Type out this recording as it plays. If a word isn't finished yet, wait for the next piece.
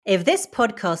If this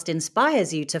podcast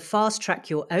inspires you to fast-track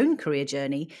your own career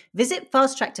journey, visit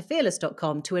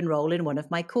fasttracktoFearless.com to enroll in one of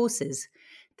my courses.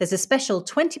 There's a special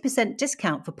 20%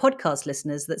 discount for podcast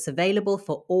listeners that's available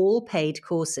for all paid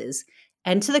courses.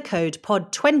 Enter the code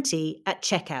POD20 at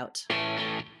checkout.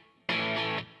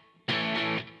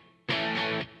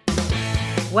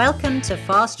 Welcome to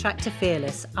Fast Track to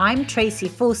Fearless. I'm Tracy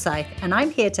Forsyth, and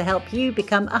I'm here to help you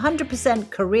become 100%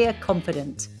 career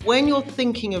confident. When you're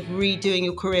thinking of redoing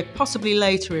your career, possibly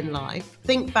later in life,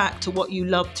 think back to what you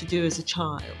loved to do as a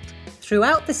child.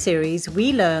 Throughout the series,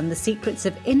 we learn the secrets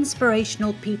of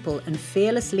inspirational people and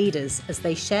fearless leaders as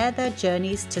they share their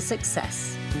journeys to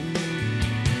success.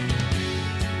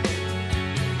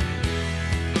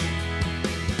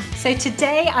 So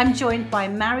today I'm joined by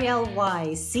Marielle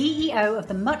Wise, CEO of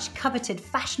the much coveted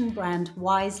fashion brand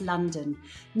Wise London.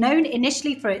 Known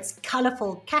initially for its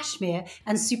colourful cashmere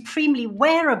and supremely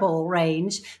wearable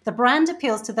range, the brand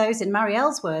appeals to those, in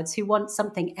Marielle's words, who want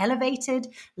something elevated,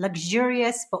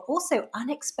 luxurious, but also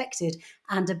unexpected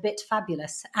and a bit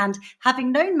fabulous. And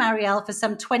having known Marielle for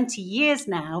some 20 years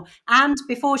now, and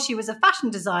before she was a fashion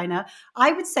designer,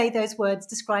 I would say those words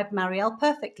describe Marielle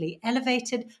perfectly.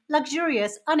 Elevated,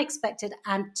 luxurious, unexpected,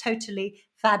 and totally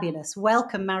fabulous.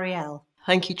 Welcome, Marielle.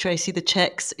 Thank you, Tracy. The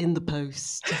check's in the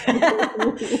post.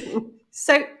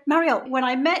 So, Marielle, when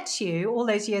I met you all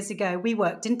those years ago, we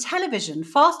worked in television.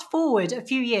 Fast forward a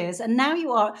few years, and now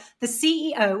you are the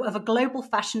CEO of a global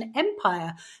fashion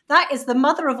empire. That is the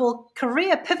mother of all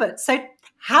career pivots. So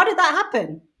how did that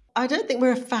happen? I don't think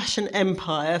we're a fashion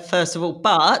empire, first of all,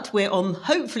 but we're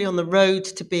hopefully on the road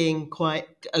to being quite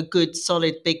a good,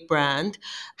 solid, big brand.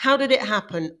 How did it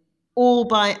happen? All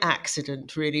by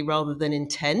accident, really, rather than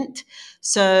intent.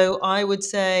 So I would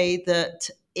say that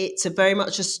it's very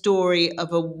much a story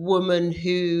of a woman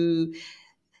who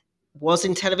was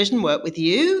in television, worked with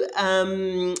you,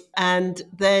 and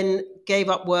then gave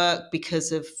up work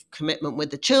because of commitment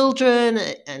with the children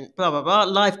and blah, blah, blah.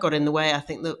 Life got in the way, I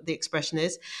think the expression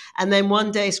is. And then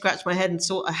one day scratched my head and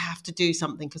thought, I have to do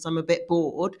something because I'm a bit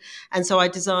bored. And so I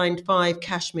designed 5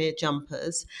 cashmere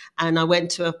jumpers, and I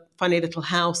went to a funny little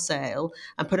house sale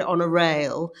and put it on a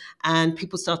rail, and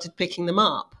people started picking them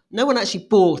up. No one actually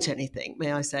bought anything,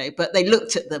 may I say, but they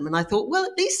looked at them and I thought, well,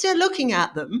 at least they're looking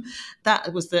at them.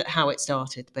 That was how it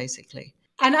started, basically.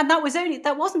 And that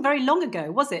wasn't very long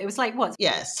ago, was it? It was like what?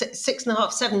 Yeah,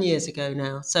 6.5, 7 years ago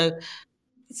now. So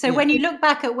yeah. When you look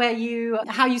back at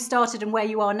how you started and where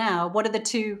you are now, what are the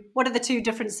two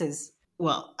differences?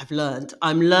 Well,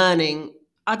 I'm learning.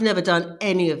 I've never done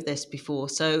any of this before.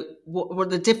 So what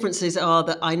the differences are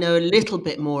that I know a little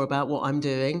bit more about what I'm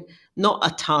doing, not a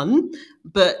ton,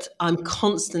 but I'm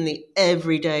constantly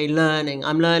every day learning.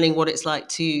 I'm learning what it's like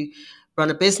to run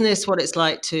a business, what it's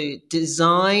like to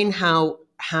design, how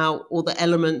all the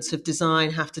elements of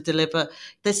design have to deliver.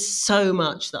 There's so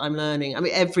much that I'm learning. I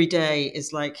mean, every day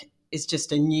is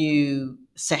just a new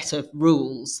set of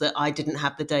rules that I didn't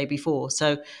have the day before.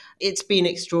 So it's been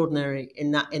extraordinary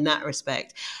in that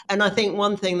respect. And I think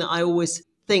one thing that I always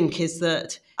think is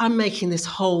that I'm making this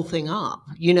whole thing up,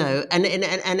 and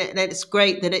it's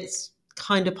great that it's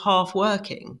kind of half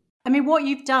working. I mean, what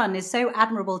you've done is so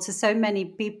admirable to so many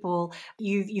people.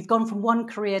 You've gone from one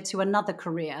career to another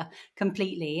career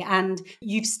completely, and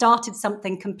you've started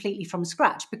something completely from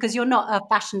scratch because you're not a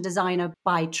fashion designer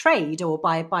by trade or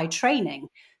by training.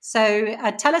 So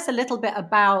tell us a little bit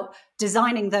about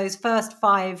designing those first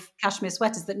 5 cashmere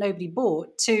sweaters that nobody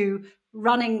bought to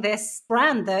running this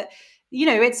brand that,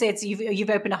 you've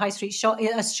opened a high street shop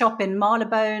in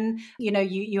Marylebone.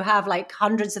 You have like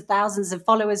hundreds of thousands of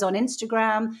followers on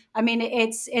Instagram. I mean,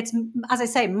 it's as I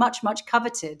say, much, much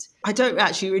coveted. I don't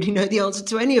actually really know the answer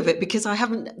to any of it because I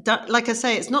haven't done, like I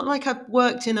say, it's not like I've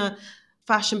worked in a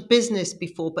fashion business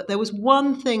before, but there was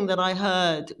one thing that I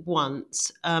heard once,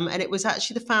 and it was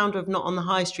actually the founder of Not on the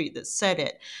High Street that said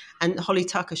it, and Holly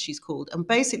Tucker, she's called. And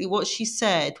basically what she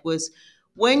said was,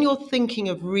 when you're thinking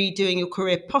of redoing your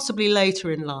career, possibly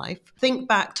later in life, think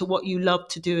back to what you loved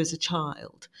to do as a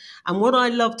child. And what I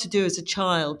loved to do as a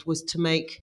child was to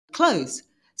make clothes.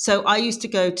 So I used to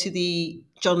go to the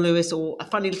John Lewis or a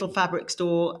funny little fabric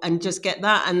store and just get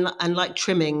that and like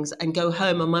trimmings and go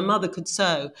home, and my mother could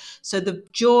sew. So the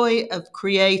joy of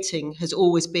creating has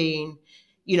always been,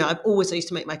 I used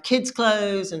to make my kids'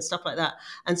 clothes and stuff like that.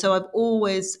 And so I've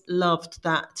always loved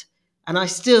that. And I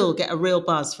still get a real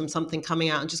buzz from something coming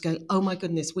out and just going, oh my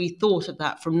goodness, we thought of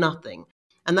that from nothing.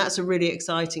 And that's a really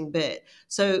exciting bit.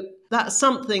 So that's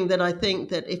something that I think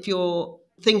that if you're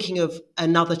thinking of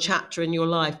another chapter in your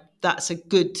life, that's a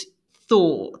good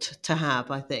thought to have,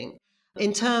 I think.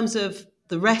 In terms of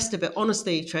the rest of it,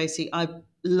 honestly, Tracy, I've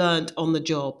learnt on the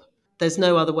job. There's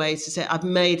no other way to say it. I've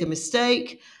made a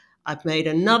mistake. I've made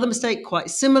another mistake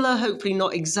quite similar, hopefully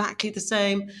not exactly the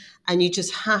same. And you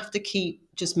just have to keep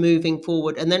just moving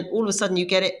forward. And then all of a sudden you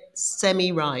get it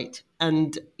semi-right.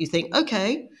 And you think,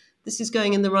 okay, this is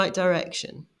going in the right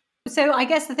direction. So I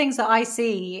guess the things that I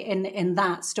see in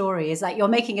that story is that you're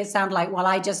making it sound like, well,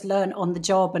 I just learned on the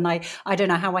job and I don't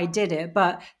know how I did it.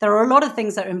 But there are a lot of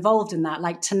things that are involved in that,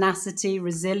 like tenacity,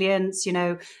 resilience,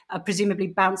 presumably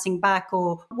bouncing back.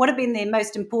 Or what have been the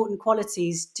most important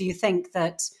qualities, do you think,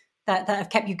 that have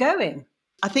kept you going?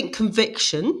 I think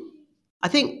conviction. I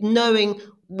think knowing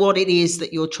what it is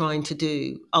that you're trying to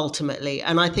do ultimately.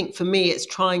 And I think for me, it's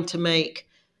trying to make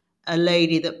a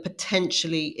lady that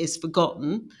potentially is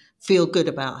forgotten feel good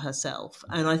about herself.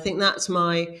 And I think that's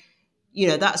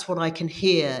that's what I can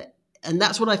hear. And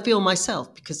that's what I feel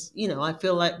myself, because, I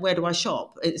feel like, where do I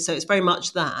shop? So it's very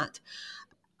much that.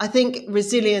 I think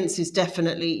resilience is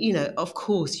definitely, of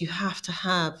course, you have to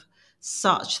have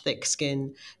such thick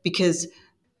skin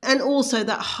and also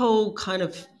that whole kind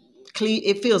of,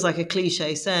 it feels like a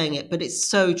cliche saying it, but it's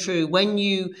so true. When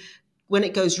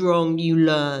it goes wrong, you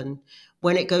learn.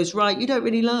 When it goes right, you don't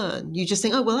really learn. You just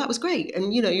think, oh, well, that was great.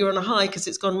 And, you're on a high because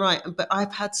it's gone right. But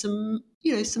I've had some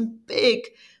big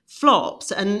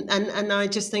flops. And I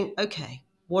just think, okay,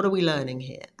 what are we learning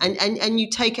here? And you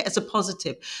take it as a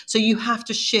positive. So you have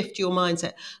to shift your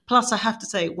mindset. Plus, I have to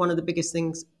say, one of the biggest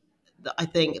things that I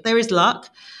think, there is luck,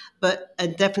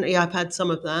 and definitely I've had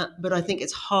some of that. But I think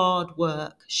it's hard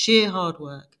work, sheer hard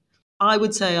work. I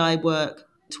would say I work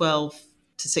 12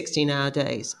 to 16-hour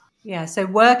days. Yeah, so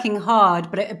working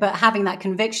hard, but having that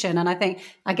conviction. And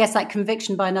I guess that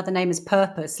conviction by another name is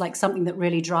purpose, like something that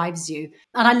really drives you.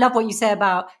 And I love what you say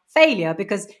about failure,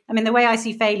 because the way I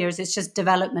see failure is it's just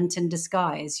development in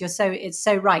disguise. It's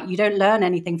so right. You don't learn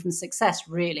anything from success,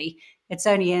 really. It's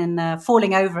only in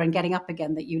falling over and getting up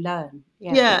again that you learn.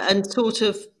 Yeah, and sort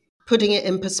of putting it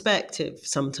in perspective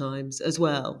sometimes as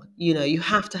well. You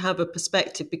have to have a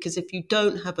perspective, because if you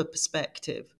don't have a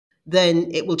perspective, then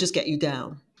it will just get you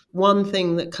down. One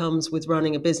thing that comes with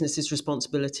running a business is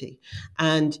responsibility.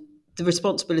 And the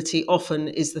responsibility often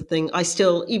is the thing. I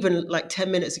still, even like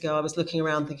 10 minutes ago, I was looking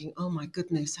around thinking, oh my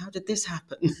goodness, how did this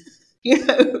happen?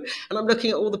 And I'm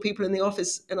looking at all the people in the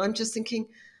office and I'm just thinking,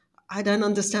 I don't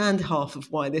understand half of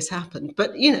why this happened.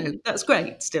 But, that's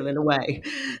great still in a way.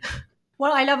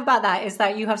 What I love about that is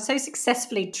that you have so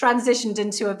successfully transitioned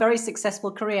into a very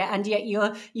successful career, and yet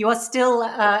you are still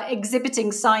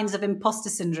exhibiting signs of imposter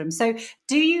syndrome. So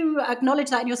do you acknowledge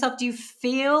that in yourself? Do you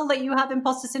feel that you have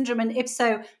imposter syndrome? And if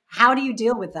so, how do you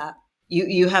deal with that?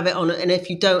 You have it on, and if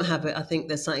you don't have it, I think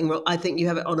there's something wrong. I think you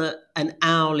have it on an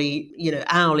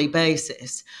hourly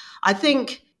basis. I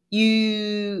think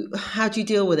how do you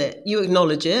deal with it? You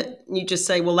acknowledge it. You just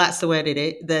say, well, that's the way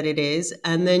that it is.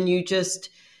 And then you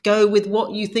just go with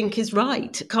what you think is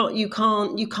right. You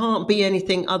can't be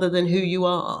anything other than who you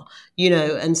are,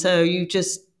 and so you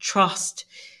just trust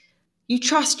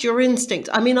your instinct.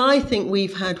 I think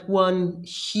we've had one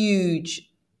huge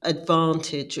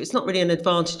advantage. It's not really an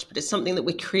advantage, but it's something that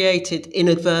we created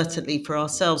inadvertently for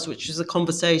ourselves, which was a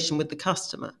conversation with the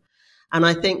customer. And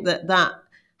I think that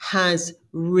has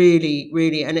really,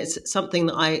 really, and it's something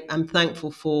that I am thankful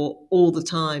for all the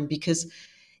time, because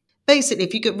basically,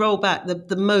 if you could roll back,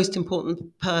 the most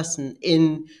important person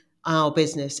in our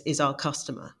business is our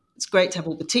customer. It's great to have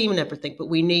all the team and everything, but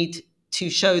we need to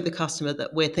show the customer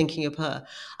that we're thinking of her.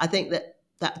 I think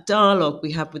that dialogue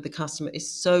we have with the customer is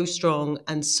so strong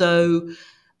and so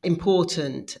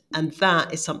important. And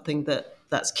that is something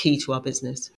that's key to our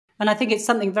business. And I think it's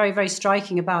something very, very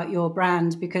striking about your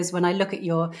brand, because when I look at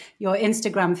your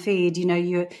Instagram feed,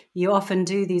 you often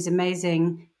do these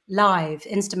amazing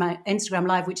Instagram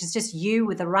live, which is just you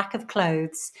with a rack of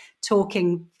clothes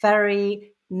talking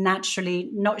very naturally,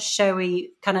 not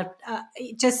showy, kind of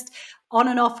just on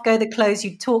and off go the clothes.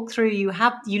 You talk through, you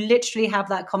literally have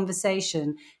that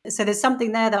conversation. So there's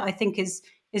something there that I think is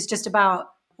just about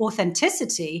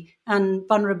authenticity and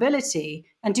vulnerability.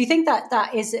 And do you think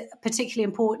that is particularly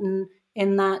important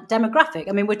in that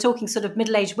demographic? We're talking sort of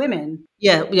middle-aged women.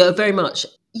 Yeah, very much.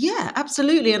 Yeah,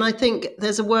 absolutely. And I think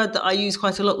there's a word that I use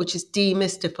quite a lot, which is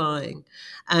demystifying.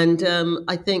 And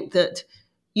I think that,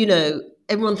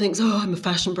 everyone thinks, oh, I'm a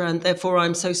fashion brand, therefore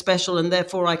I'm so special, and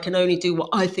therefore I can only do what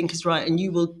I think is right. And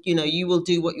you will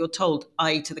do what you're told,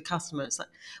 i.e. to the customer. It's like,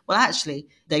 well, actually,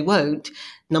 they won't,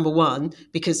 number one,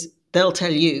 because they'll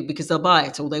tell you because they'll buy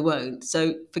it, or they won't.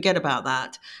 So forget about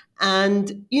that.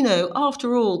 And,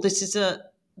 after all, this is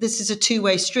a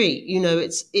two-way street.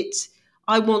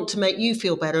 I want to make you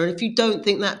feel better. And if you don't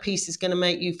think that piece is going to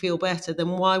make you feel better, then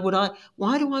why do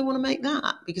I want to make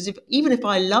that? Because even if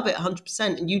I love it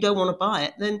 100% and you don't want to buy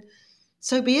it, then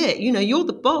so be it. You're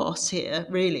the boss here,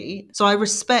 really. So I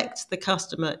respect the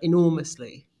customer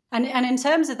enormously. And in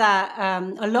terms of that,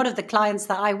 a lot of the clients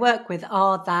that I work with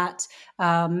are that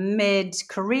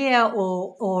mid-career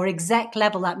or exec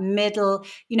level, that middle,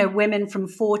 women from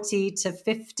 40 to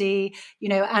 50,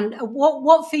 and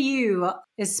what for you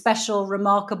is special,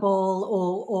 remarkable,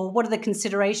 or what are the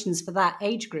considerations for that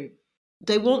age group?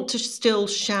 They want to still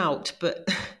shout, but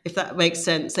if that makes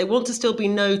sense, they want to still be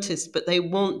noticed, but they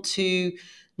want to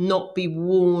not be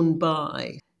worn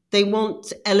by. They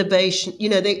want elevation.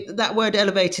 That word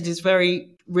elevated is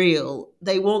very real.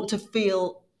 They want to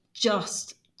feel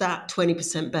just that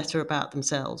 20% better about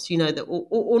themselves, that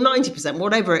or 90%,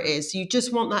 whatever it is. You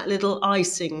just want that little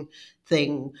icing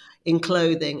thing in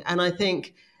clothing. And I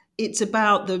think it's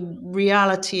about the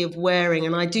reality of wearing.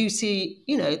 And I do see,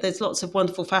 there's lots of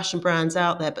wonderful fashion brands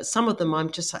out there, but some of them I'm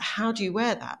just like, how do you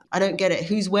wear that? I don't get it.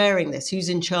 Who's wearing this? Who's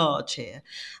in charge here?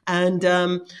 And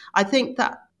I think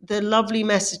that the lovely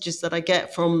messages that I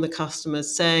get from the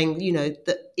customers saying,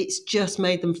 that it's just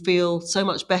made them feel so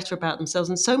much better about themselves,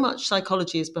 and so much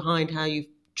psychology is behind how you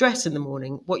dress in the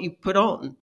morning, what you put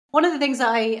on. One of the things that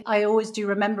I always do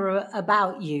remember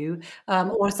about you,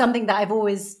 or something that I've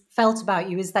always felt about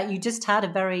you, is that you just had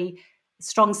a very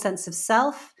strong sense of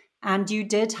self, and you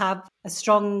did have a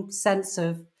strong sense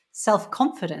of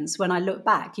self-confidence. When I look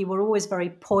back, you were always very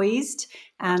poised,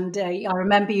 and I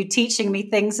remember you teaching me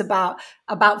things about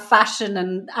fashion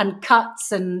and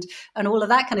cuts and all of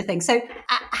that kind of thing. So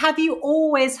have you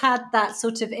always had that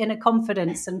sort of inner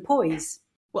confidence and poise?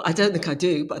 Well, I don't think I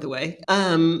do, by the way.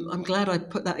 I'm glad I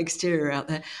put that exterior out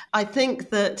there. I think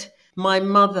that my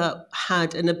mother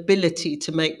had an ability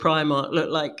to make Primark look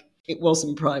like it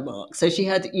wasn't Primark. So she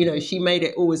had, she made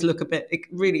it always look a bit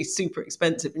really super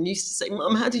expensive, and used to say,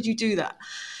 Mum, how did you do that?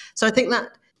 So I think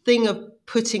that thing of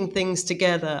putting things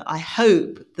together, I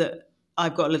hope that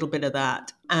I've got a little bit of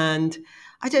that. And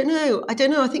I don't know. I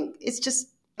think it's just,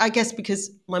 I guess because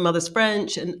my mother's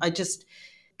French, and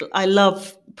I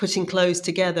love putting clothes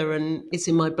together, and it's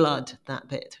in my blood, that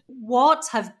bit. What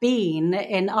have been,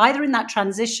 either in that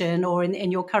transition or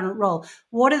in your current role,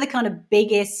 what are the kind of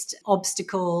biggest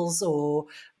obstacles or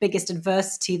biggest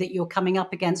adversity that you're coming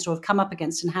up against or have come up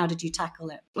against, and how did you tackle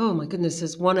it? Oh my goodness,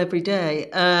 there's one every day.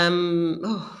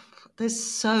 There's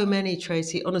so many,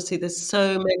 Tracy. Honestly, there's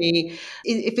so many.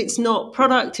 If it's not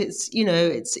product, it's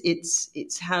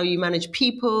it's how you manage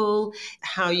people,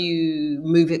 how you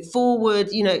move it forward.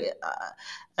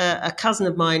 A cousin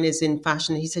of mine is in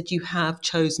fashion. He said, you have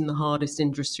chosen the hardest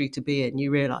industry to be in.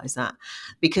 You realize that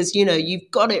because,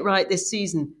 you've got it right this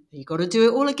season. You've got to do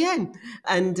it all again.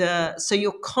 And so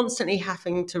you're constantly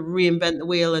having to reinvent the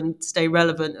wheel and stay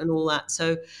relevant and all that.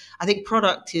 So I think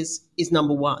product is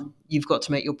number one. You've got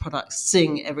to make your product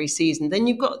sing every season. Then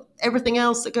you've got everything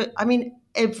else that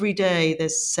every day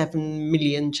there's 7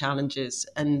 million challenges.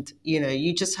 And,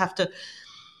 you just have to,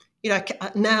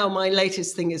 now my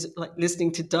latest thing is like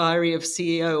listening to Diary of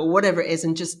CEO or whatever it is,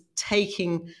 and just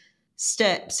taking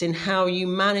steps in how you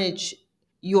manage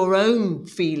your own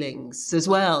feelings as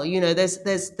well.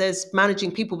 There's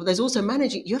managing people, but there's also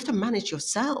you have to manage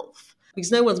yourself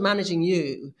because no one's managing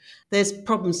you. There's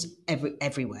problems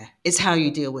everywhere. It's how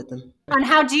you deal with them. And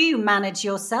how do you manage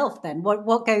yourself then?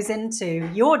 What goes into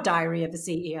your Diary of a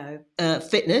CEO?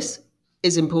 Fitness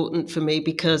is important for me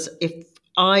because if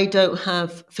I don't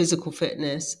have physical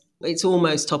fitness, it's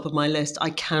almost top of my list. I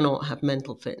cannot have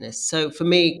mental fitness. So for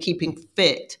me, keeping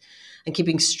fit and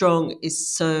keeping strong is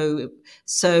so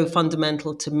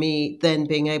fundamental to me, then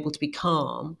being able to be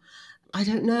calm. I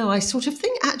don't know. I sort of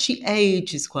think actually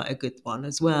age is quite a good one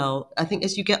as well. I think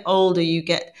as you get older, you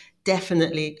get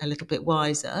definitely a little bit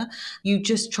wiser. You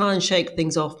just try and shake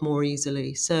things off more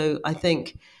easily. So I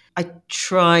think I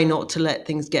try not to let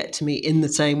things get to me in the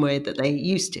same way that they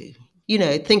used to.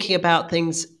 Thinking about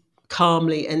things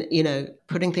calmly and,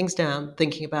 putting things down,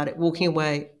 thinking about it, walking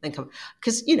away, then come.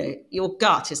 Because, your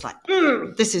gut is like,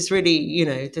 this is really,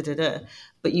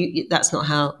 But that's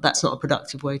not a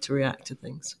productive way to react to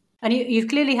things. And you've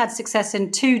clearly had success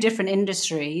in two different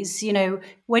industries.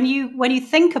 When you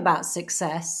think about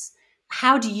success,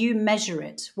 how do you measure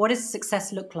it? What does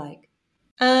success look like?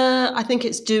 I think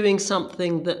it's doing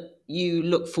something that you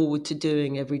look forward to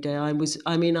doing every day.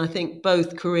 I think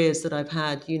both careers that I've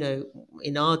had,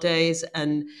 in our days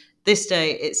and this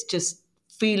day, it's just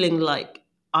feeling like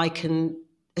I can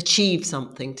achieve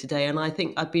something today. And I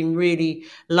think I've been really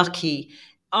lucky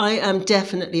I am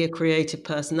definitely a creative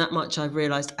person. That much I've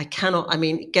realized.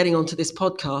 Getting onto this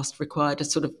podcast required a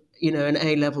sort of, an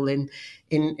A level in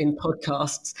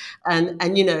podcasts and,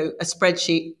 a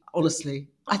spreadsheet, honestly.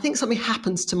 I think something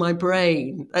happens to my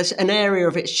brain. An area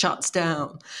of it shuts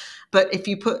down. But if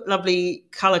you put lovely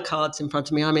color cards in front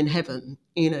of me, I'm in heaven,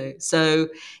 So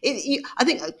I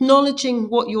think acknowledging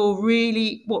what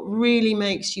really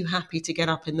makes you happy to get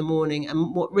up in the morning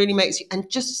and what really makes you, and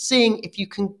just seeing if you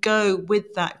can go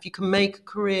with that, if you can make a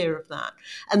career of that,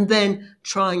 and then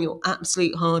trying your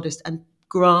absolute hardest and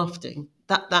grafting.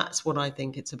 That's what I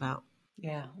think it's about.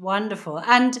 Yeah, wonderful.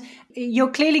 And you're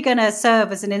clearly going to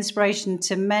serve as an inspiration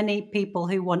to many people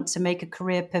who want to make a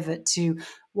career pivot to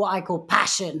what I call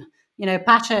passion.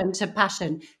 Passion to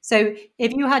passion. So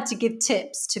if you had to give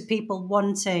tips to people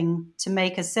wanting to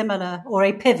make a similar or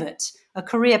a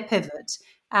career pivot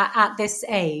at this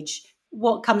age,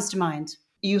 what comes to mind?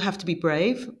 You have to be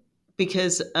brave,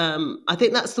 because I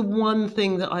think that's the one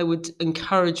thing that I would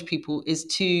encourage people is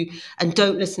and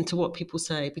don't listen to what people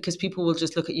say, because people will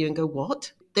just look at you and go,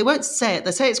 what? They won't say it.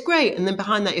 They say it's great. And then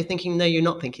behind that, you're thinking, no, you're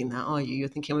not thinking that, are you? You're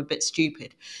thinking I'm a bit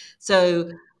stupid. So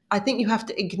I think you have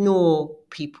to ignore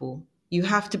people. You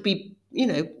have to be,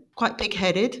 quite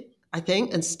big-headed, I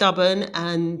think, and stubborn.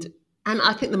 And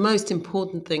I think the most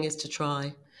important thing is to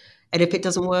try. And if it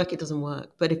doesn't work, it doesn't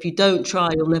work. But if you don't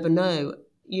try, you'll never know,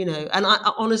 And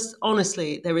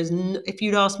honestly, there is if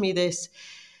you'd asked me this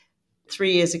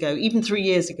 3 years ago, even 3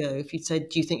 years ago, if you'd said,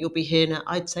 do you think you'll be here now?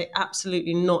 I'd say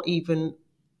absolutely not even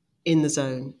in the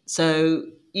zone. So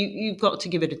you've got to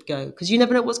give it a go, because you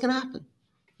never know what's going to happen.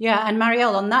 Yeah, and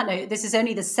Marielle, on that note, this is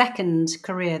only the second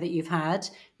career that you've had.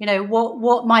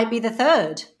 What might be the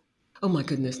third? Oh my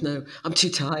goodness, no! I'm too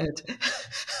tired.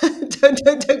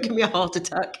 Don't give me a heart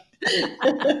attack.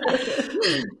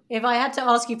 If I had to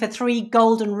ask you for 3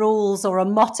 golden rules or a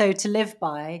motto to live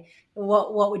by,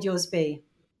 what would yours be?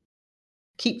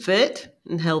 Keep fit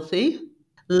and healthy.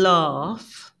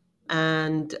 Laugh.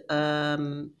 And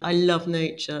I love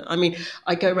nature. I mean,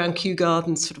 I go around Kew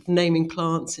Gardens sort of naming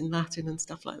plants in Latin and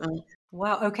stuff like that.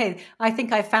 Wow. Okay. I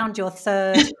think I found your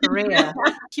third career,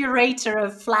 curator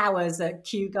of flowers at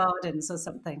Kew Gardens or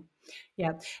something.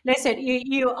 Yeah. Listen,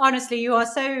 you honestly, you are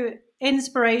so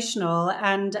inspirational,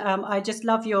 and I just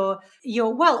love your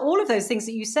all of those things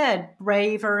that you said: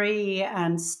 bravery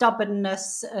and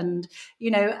stubbornness, and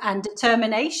and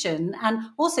determination, and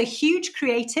also huge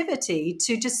creativity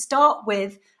to just start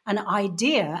with an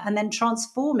idea and then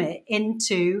transform it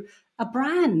into a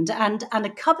brand and a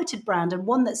coveted brand, and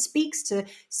one that speaks to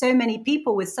so many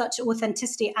people with such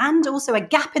authenticity, and also a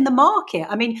gap in the market.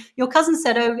 I mean, your cousin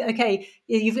said, oh, okay,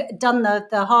 you've done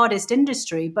the hardest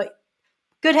industry, but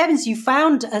good heavens, you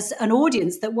found an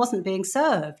audience that wasn't being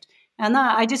served. And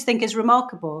that I just think is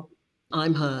remarkable.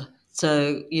 I'm her.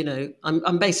 So,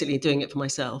 I'm basically doing it for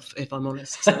myself, if I'm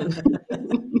honest. So,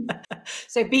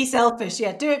 so be selfish.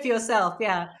 Yeah, do it for yourself.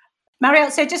 Yeah. Marielle,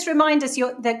 so just remind us,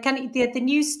 the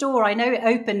new store, I know it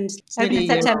opened in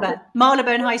September,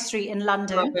 Marylebone High Street in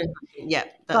London. Yeah,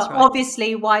 that's right.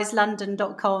 Obviously,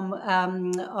 wiselondon.com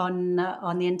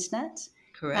on the internet.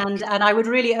 Correct. And I would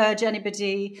really urge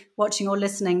anybody watching or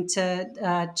listening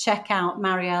to check out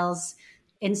Marielle's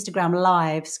Instagram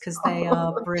lives, because they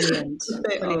are brilliant.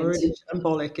 They are really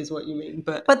shambolic, is what you mean.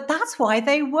 But that's why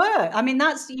they work. I mean,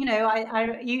 that's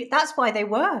that's why they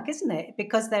work, isn't it?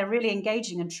 Because they're really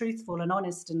engaging and truthful and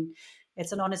honest, and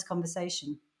it's an honest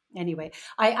conversation. Anyway,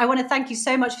 I want to thank you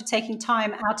so much for taking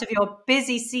time out of your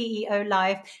busy CEO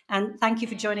life, and thank you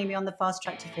for joining me on the Fast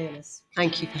Track to Fearless.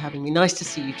 Thank you for having me. Nice to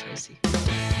see you, Tracy.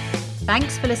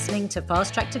 Thanks for listening to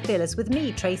Fast Track to Fearless with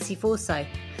me, Tracy Forsyth.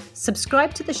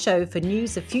 Subscribe to the show for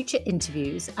news of future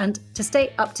interviews and to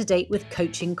stay up to date with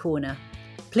Coaching Corner.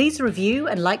 Please review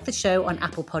and like the show on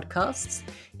Apple Podcasts.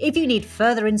 If you need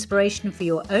further inspiration for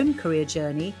your own career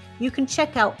journey, you can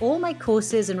check out all my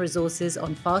courses and resources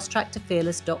on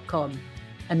fasttracktofearless.com.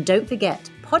 And don't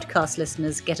forget, podcast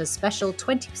listeners get a special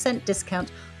 20%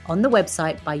 discount on the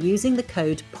website by using the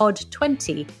code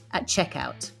POD20 at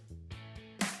checkout.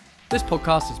 This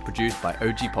podcast is produced by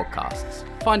OG Podcasts.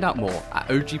 Find out more at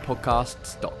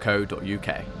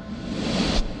ogpodcasts.co.uk.